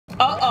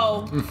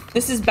Uh-oh.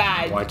 This is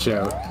bad. Watch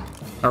out.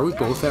 Are we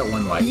both at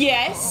one life?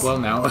 Yes. Well,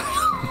 now...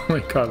 oh my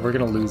god, we're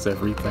gonna lose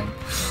everything.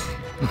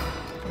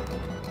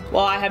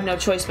 Well, I have no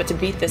choice but to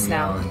beat this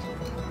now.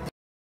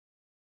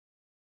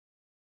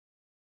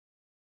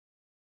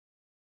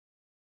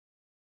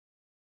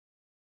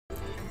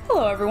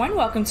 Hello everyone,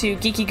 welcome to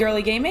Geeky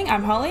Girly Gaming.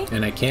 I'm Holly.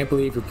 And I can't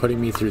believe you're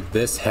putting me through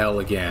this hell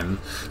again.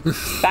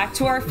 Back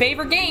to our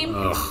favorite game.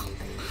 Ugh.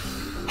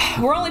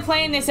 We're only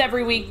playing this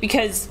every week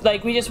because,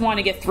 like, we just want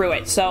to get through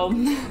it, so...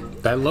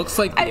 That looks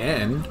like the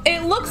end.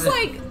 It looks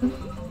like...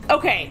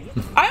 Okay,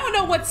 I don't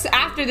know what's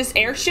after this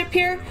airship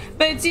here,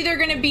 but it's either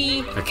going to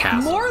be a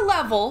castle, more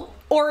level,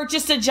 or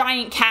just a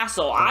giant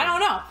castle. I don't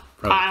know.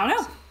 I don't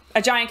know.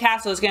 A giant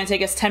castle is going to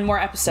take us 10 more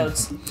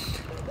episodes.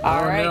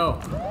 All right. No.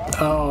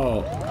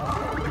 Oh.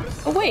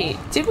 Oh, wait,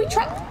 did we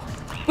try?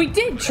 We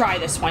did try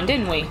this one,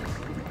 didn't we? Okay.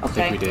 I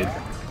think we did.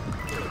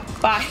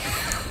 Bye.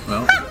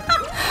 Well.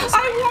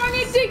 I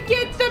wanted to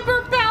get the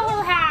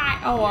propeller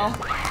hat. Oh, well.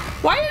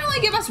 Why did it only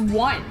give us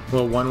one?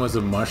 Well, one was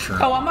a mushroom.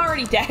 Oh, I'm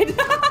already dead.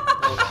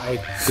 I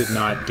did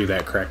not do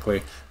that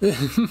correctly.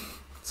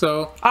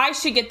 So I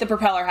should get the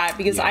propeller hat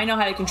because I know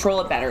how to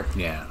control it better.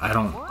 Yeah, I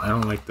don't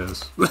like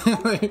this.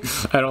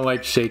 I don't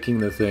like shaking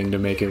the thing to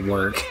make it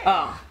work.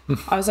 Oh.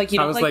 I was like, you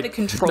don't like the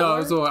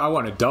controller? No, I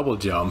want to double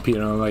jump, you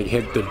know, like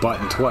hit the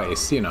button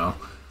twice, you know.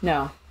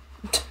 No.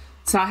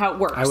 It's not how it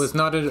works. I was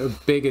not a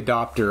big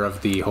adopter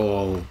of the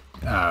whole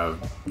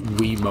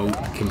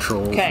Wiimote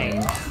control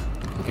thing.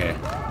 Okay,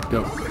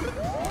 go.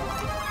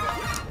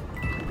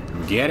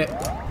 Get it.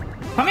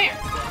 Come here.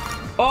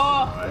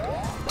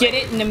 Oh, get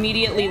it and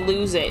immediately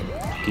lose it.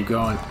 Keep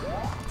going.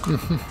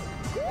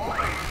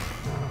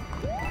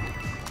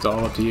 It's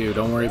all up to you.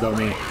 Don't worry about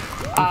me.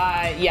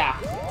 Yeah.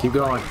 Keep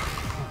going.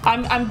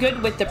 I'm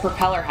good with the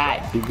propeller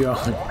hat. Keep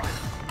going.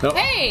 Nope.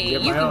 Hey,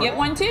 you can get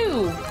one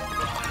too.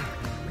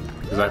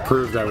 Because I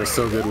proved I was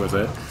so good with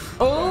it.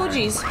 Oh,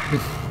 jeez.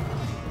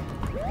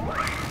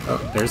 Oh,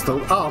 there's the...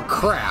 Oh,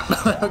 crap.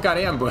 I got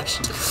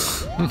ambushed.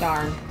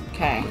 Darn.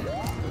 Okay.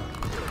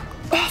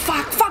 Oh,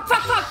 fuck.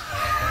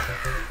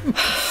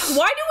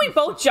 Why do we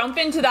both jump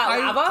into that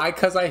lava?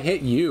 Because I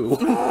hit you.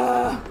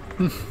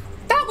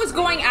 That was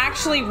going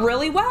actually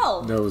really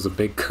well. That was a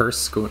big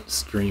curse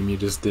stream you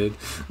just did.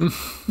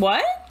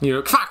 What? You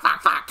know,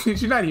 fuck. Did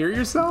you not hear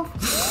yourself?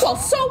 Well,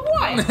 so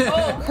what?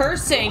 Oh,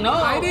 cursing.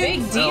 Oh,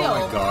 big deal.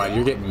 Oh my god,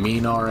 you're getting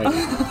mean already.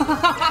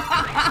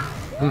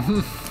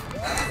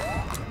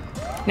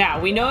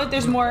 Now, we know that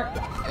there's more...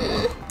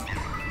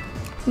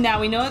 Now,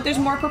 we know that there's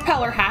more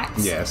propeller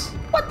hats. Yes.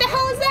 What the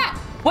hell is that?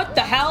 What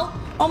the hell?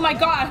 Oh my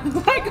god,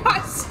 I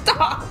got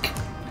stuck.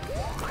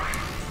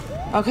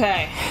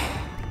 Okay.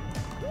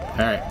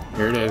 Alright,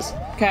 here it is.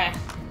 Okay.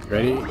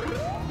 Ready?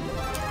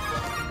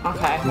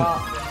 Okay, well,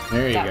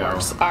 there you that go.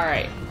 works.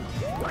 Alright.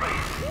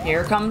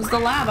 Here comes the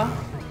lava.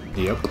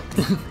 Yep.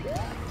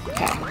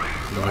 Okay.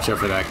 Watch out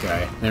for that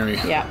guy. There we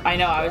go. Yeah, I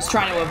know, I was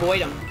trying to avoid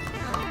him.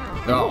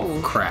 Oh,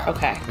 Ooh. crap.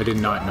 Okay. I did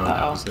not know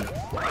that was it.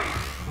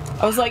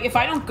 I was like, if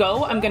I don't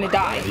go, I'm gonna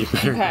die. Yeah, you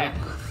better okay.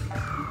 go.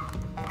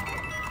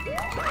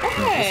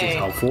 Okay. This is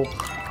helpful.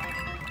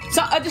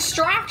 So, a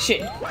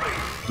distraction.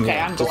 Okay,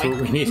 Yeah, I'm just going.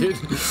 what we needed.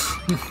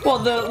 Well,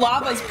 the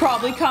lava's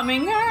probably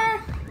coming.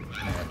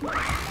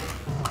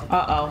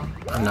 Uh-oh.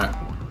 I'm not...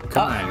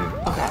 Come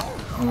on. Okay.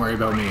 Don't worry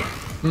about me.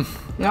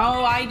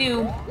 No, I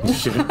do. You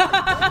should.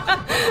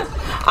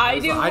 I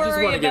do I just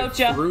worry want to about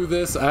get you. through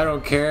this. I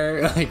don't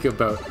care. Like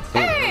about...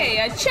 Hey,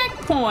 a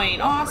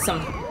checkpoint.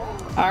 Awesome.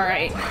 All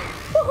right.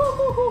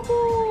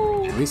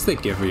 At least they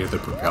give you the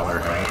propeller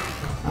hat.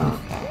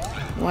 Okay.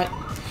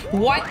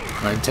 What?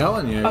 I'm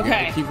telling you. Okay. You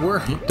gotta keep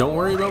worrying. Don't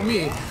worry about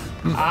me.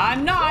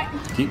 I'm not.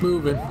 Keep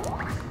moving.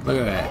 Look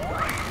at that.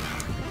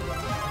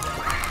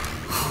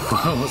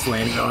 I almost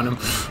landed on him.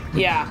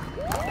 Yeah.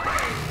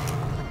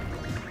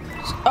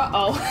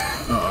 Uh-oh.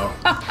 Uh-oh.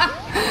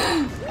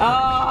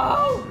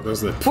 Oh.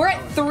 Those are the... We're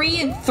at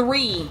 3 and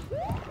 3.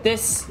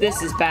 This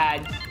is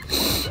bad.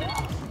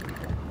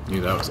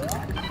 Knew that was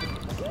coming.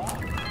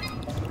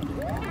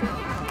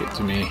 Get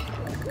to me.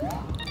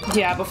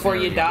 Yeah, before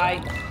you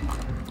die.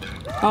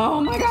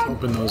 Oh my god.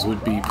 Hoping those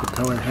would be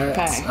propeller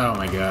hats. Okay. Oh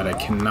my god, I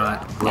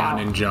cannot run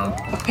and jump.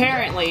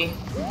 Apparently,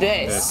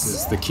 This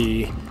is the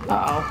key.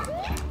 Uh-oh.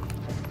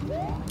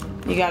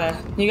 You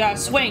gotta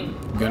swing.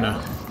 I'm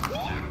gonna...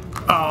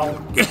 Oh.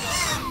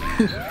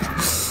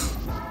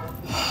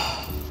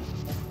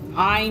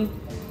 I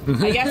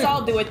guess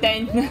I'll do it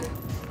then.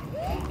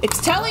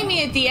 It's telling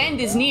me at the end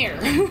is near.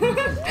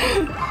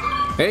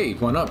 Hey,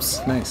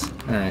 1-ups. Nice.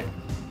 Alright.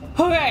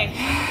 Okay.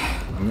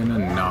 I'm gonna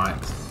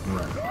not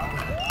run.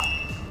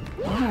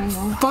 Alright,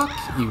 well. Fuck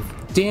you,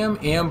 damn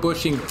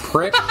ambushing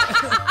prick. I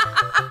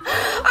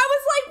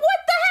was like,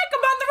 what the heck?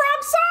 I'm on the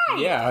wrong side.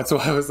 Yeah, that's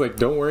why I was like,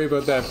 don't worry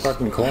about that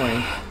fucking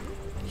coin.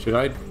 Should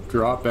I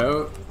drop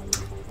out?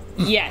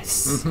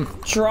 Yes.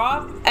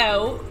 Drop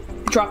out.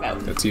 Drop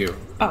out. That's you.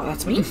 Oh,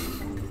 that's me?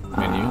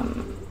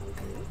 Menu.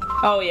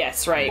 Oh,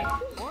 yes, right.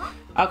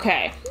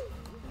 Okay.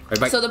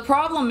 So the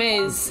problem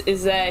is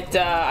that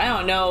I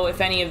don't know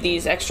if any of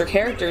these extra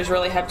characters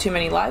really have too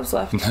many lives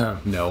left.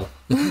 No.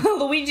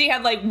 Luigi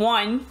had like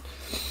 1.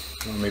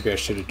 Well, maybe I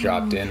should have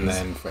dropped in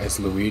then as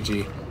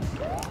Luigi.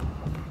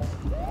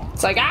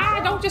 It's like,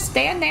 don't just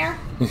stand there.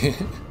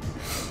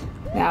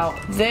 Now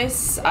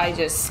this, I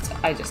just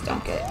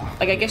don't get.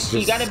 Like, I guess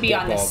you got to be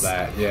on this.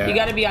 You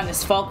got to be on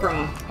this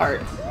fulcrum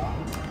part.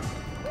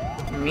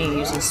 Me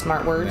using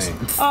smart words.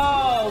 Nice.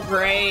 Oh,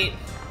 great.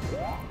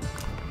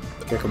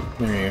 Kick him.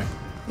 There you go.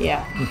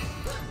 Yeah.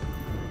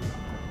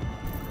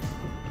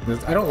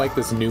 I don't like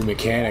this new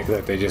mechanic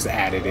that they just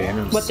added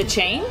in. What, the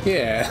chain?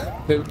 Yeah.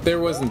 There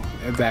wasn't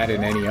that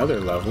in any other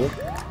level.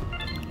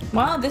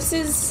 Well, this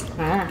is...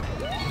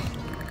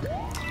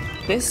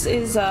 This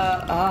is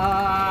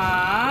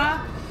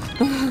a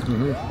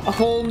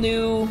whole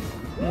new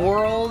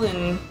world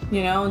and,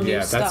 you know,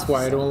 new stuff. Yeah, that's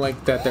why I don't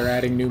like that they're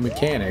adding new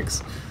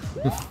mechanics.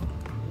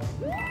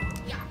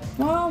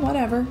 Well,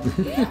 whatever.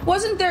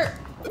 Wasn't there...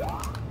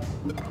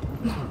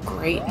 Oh,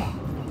 great.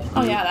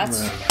 Oh, yeah,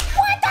 that's...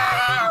 What the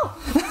hell?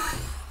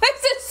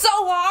 This is so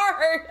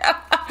hard!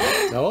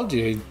 I told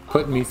you,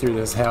 putting me through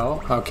this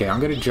hell. Okay, I'm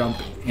gonna jump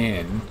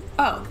in.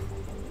 Oh.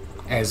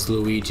 As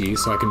Luigi,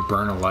 so I can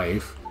burn a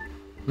life.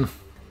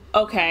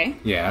 Okay.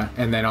 Yeah,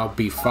 and then I'll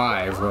be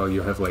 5. Well,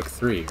 you'll have like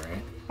 3,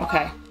 right?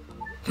 Okay.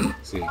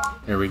 See,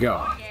 there we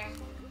go.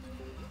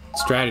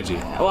 Strategy.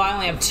 Well, I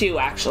only have 2,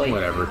 actually.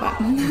 Whatever.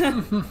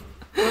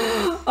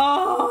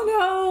 Oh,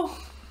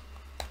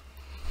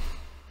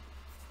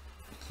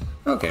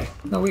 no. Okay,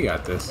 no, we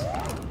got this.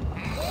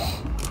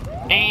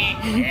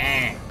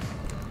 Okay.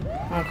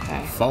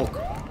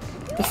 Fulcrum.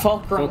 The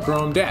fulcrum.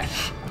 Fulcrum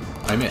dash.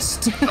 I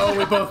missed. Oh,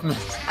 we both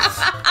missed.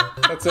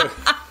 That's it.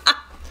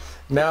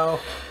 Now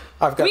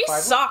I've got 5. We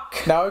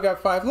suck. Now I've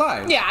got 5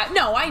 lives. Yeah,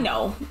 no, I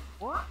know.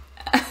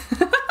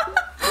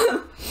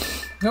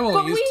 No,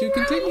 we'll use 2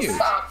 continues.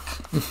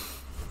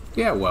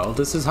 Yeah, well,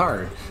 this is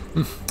hard.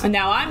 And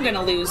now I'm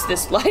gonna lose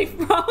this life,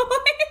 probably.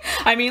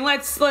 I mean,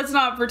 let's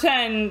not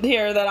pretend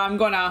here that I'm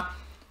gonna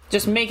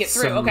just make it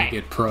through. Suddenly Okay.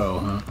 Get pro,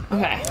 huh?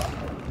 Okay.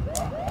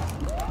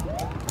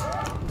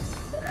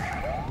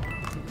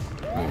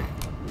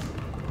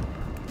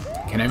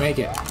 Can I make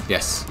it?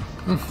 Yes.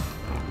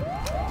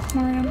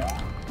 Mario,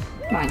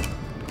 come on,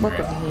 work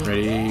with me.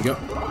 Ready, go.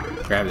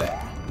 Grab that.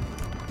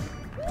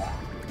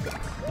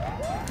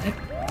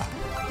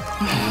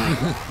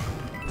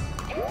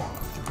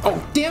 Oh,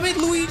 damn it,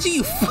 Luigi,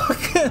 you fuck!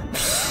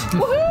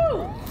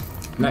 Woohoo!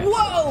 Nice.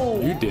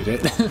 Whoa! You did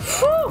it.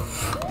 Whew.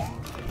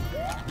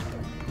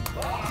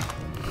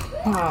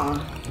 Oh,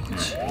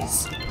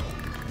 jeez.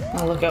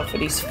 I'll look out for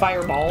these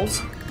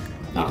fireballs.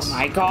 Yes. Oh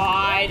my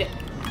god!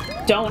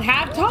 Don't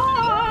have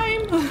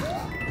time!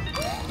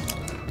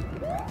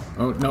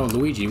 Oh, no,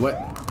 Luigi, what?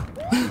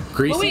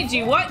 Greasy?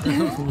 Luigi, what?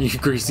 You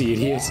greasy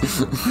idiots.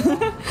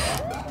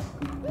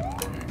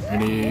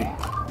 Ready?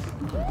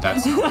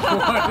 That's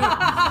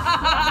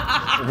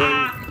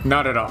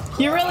not at all.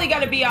 You really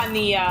got to be on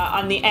the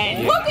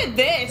end. Yeah. Look at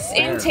this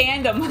there. In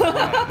tandem.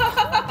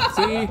 Yeah.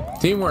 See,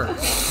 teamwork.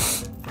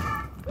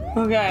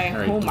 Okay.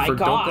 Right. Oh my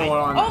god.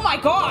 Oh my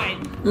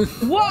god.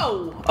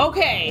 Whoa.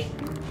 Okay.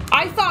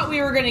 I thought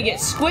we were gonna get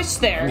squished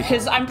there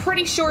because I'm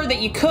pretty sure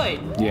that you could.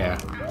 Yeah.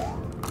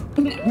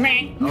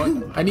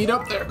 Oh, I need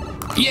up there.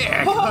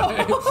 Yeah.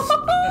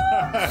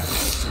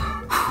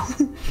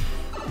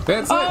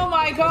 That's it. Oh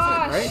my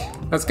gosh. That's it,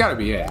 right? That's gotta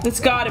be it. It's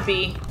gotta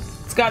be.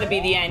 It's gotta be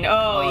the end.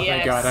 Oh, yes.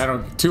 Thank God. I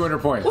don't. 200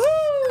 points.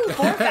 Woo!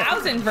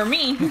 4,000 for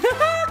me.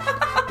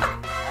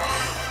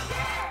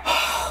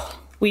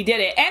 We did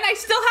it. And I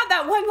still have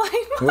that 1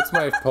 life. What's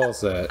my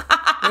pulse at?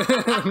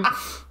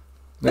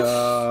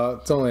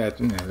 It's only at.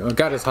 It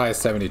got as high as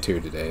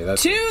 72 today.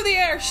 That's to the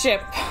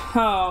airship.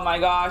 Oh my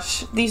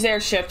gosh. These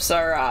airships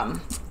are,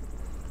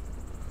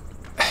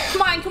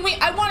 Come on, can we.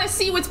 I want to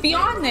see what's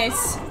beyond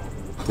this.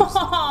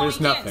 There's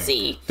nothing. Can't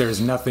see. There's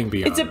nothing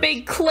beyond. It's a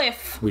big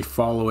cliff. We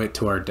follow it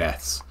to our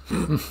deaths.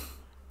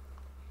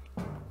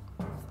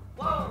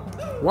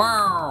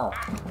 Wow!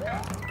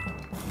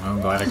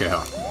 I'm glad I could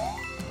help.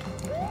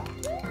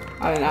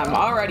 I'm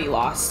already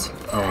lost.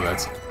 Oh,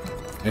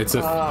 it's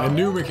a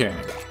new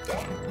mechanic.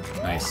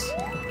 Nice.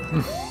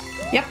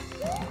 Yep.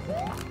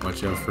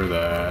 Watch out for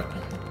that.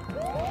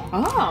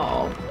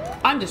 Oh,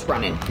 I'm just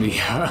running.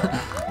 Yeah.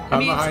 I'm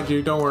behind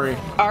you, don't worry.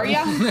 Are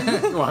ya?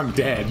 Well, I'm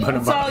dead, but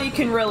that's all you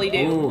can really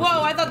do. Ooh.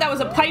 Whoa, I thought that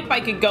was a pipe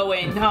I could go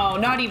in. Oh,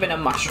 not even a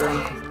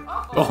mushroom.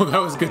 Oh, that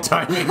was good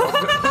timing.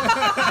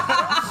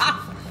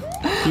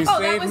 You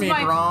saved me,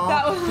 bro.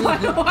 That was my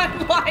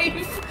 1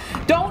 life.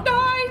 Don't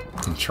die.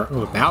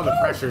 Now the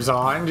pressure's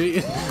on.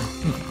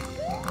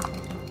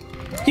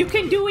 You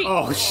can do it.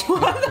 Oh, shit.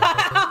 What the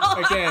hell?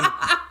 Again,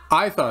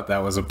 I thought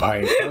that was a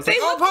pipe. They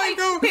look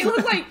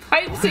like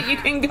pipes that you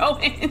can go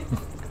in.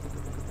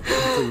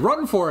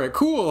 Run for it,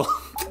 cool.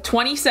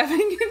 27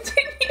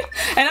 continue.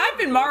 And I've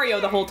been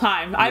Mario the whole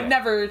time. Yeah, I've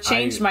never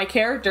changed my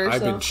character.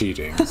 I've been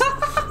cheating.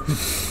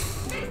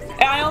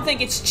 I don't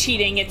think it's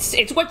cheating.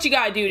 It's what you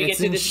gotta do to get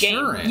through this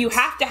game. You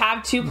have to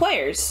have 2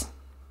 players.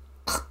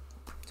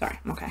 Sorry.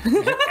 Okay.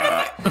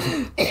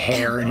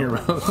 Hair in your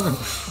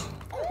mouth.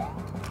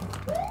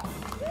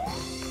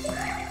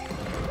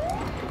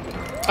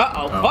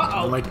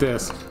 Uh-oh. Like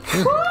this.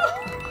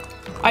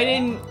 I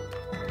didn't,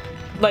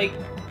 like,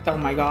 oh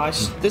my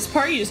gosh. This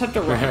part you just have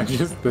to run.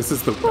 This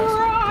is the best.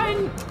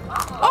 Run!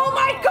 Oh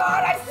my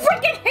god, I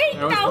freaking hate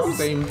That was those!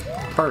 the same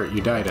part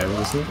you died at,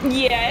 wasn't it?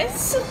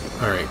 Yes.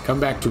 Alright, come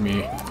back to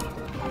me.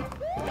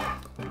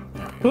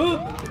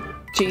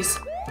 Jeez.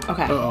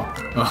 Okay. Uh-oh.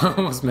 I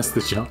almost missed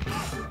the jump.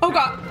 Oh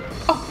god.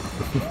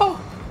 Oh.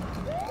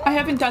 I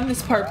haven't done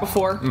this part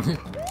before.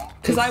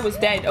 Because I was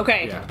dead.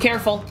 Okay, Yeah.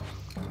 careful.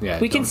 Yeah,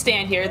 We can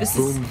stand here. This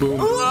is... Boom.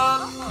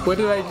 What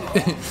did I...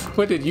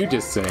 What did you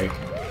just say?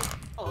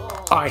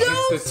 I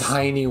hit the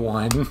tiny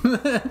one.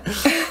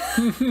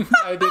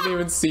 I didn't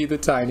even see the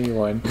tiny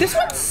one. This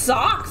one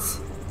sucks.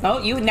 Oh,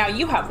 now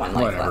you have one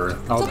life Whatever.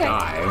 left. I'll It's okay.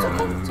 die. And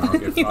then I'll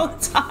get You'll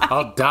five. die.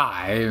 I'll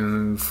die,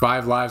 and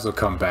 5 lives will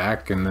come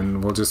back, and then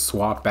we'll just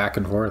swap back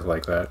and forth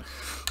like that.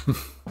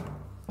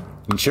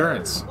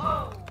 Insurance.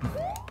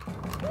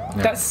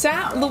 That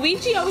sound...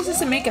 Luigi always has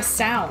to make a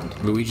sound.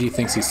 Luigi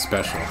thinks he's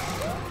special.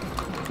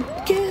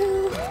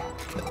 Go.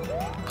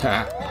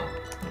 Ha.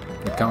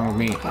 You come with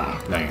me.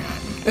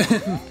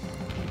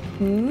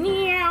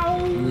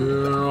 No,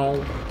 you're Meow.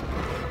 not.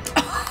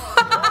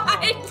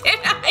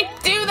 I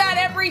do that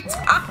every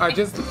time. I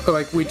just,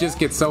 like, we just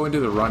get so into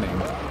the running.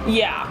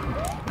 Yeah.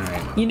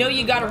 Alright. You know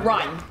you gotta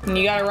run, and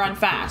you gotta run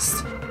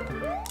fast.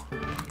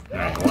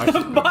 Alright, watch.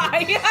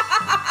 Bye.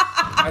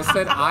 I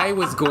said I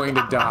was going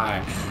to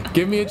die.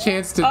 Give me a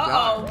chance to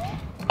die.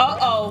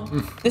 Uh-oh.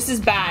 This is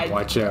bad.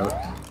 Watch out.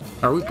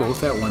 Are we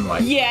both at 1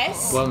 life?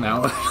 Yes. Well,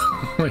 now,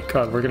 oh my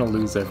god, we're gonna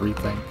lose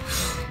everything.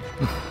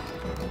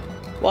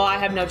 Well, I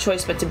have no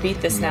choice but to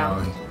beat this now.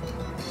 No,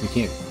 we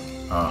can't.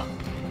 Oh.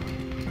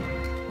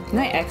 Can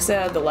I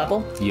exit the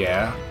level?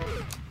 Yeah.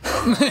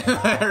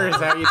 There's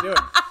how you do it.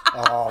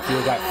 Oh,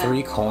 you got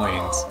 3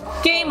 coins.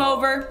 Game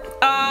over.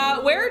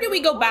 Where do we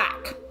go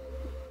back?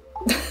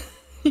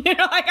 You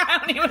know, like, I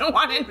don't even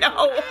want to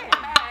know.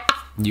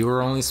 You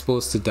were only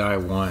supposed to die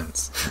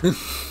once.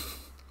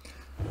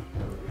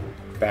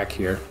 Back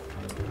here.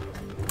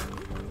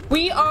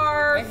 We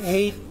are...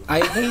 I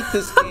hate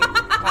this game.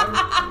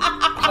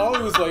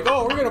 Holly was like,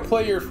 oh, we're gonna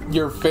play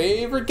your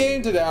favorite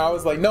game today. I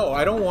was like, no,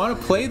 I don't want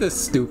to play this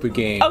stupid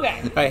game.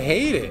 Okay. I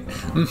hate it.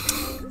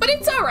 But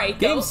it's alright,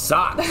 though. Game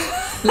sucks.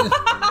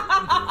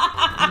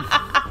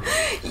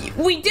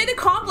 We did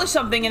accomplish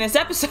something in this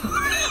episode.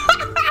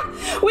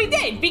 We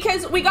did,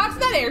 because we got to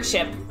that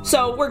airship,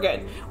 so we're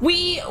good.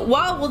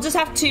 We'll just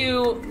have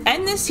to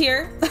end this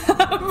here.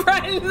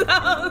 And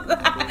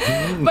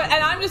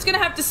I'm just gonna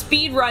have to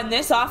speed run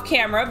this off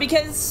camera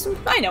because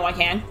I know I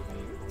can.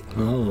 I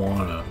don't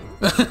wanna.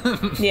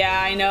 Yeah,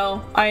 I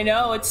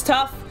know, it's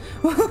tough.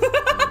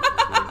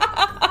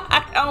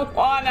 I don't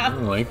wanna. I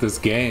don't like this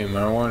game.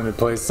 I wanted to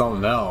play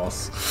something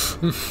else.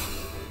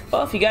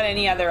 Well, if you got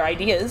any other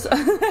ideas,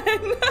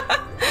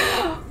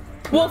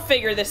 we'll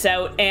figure this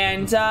out.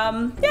 And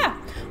yeah,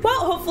 well,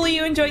 hopefully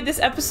you enjoyed this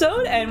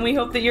episode, and we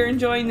hope that you're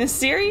enjoying this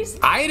series.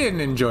 I didn't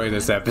enjoy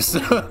this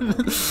episode.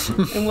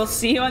 And we'll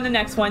see you on the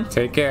next one.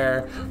 Take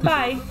care.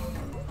 Bye.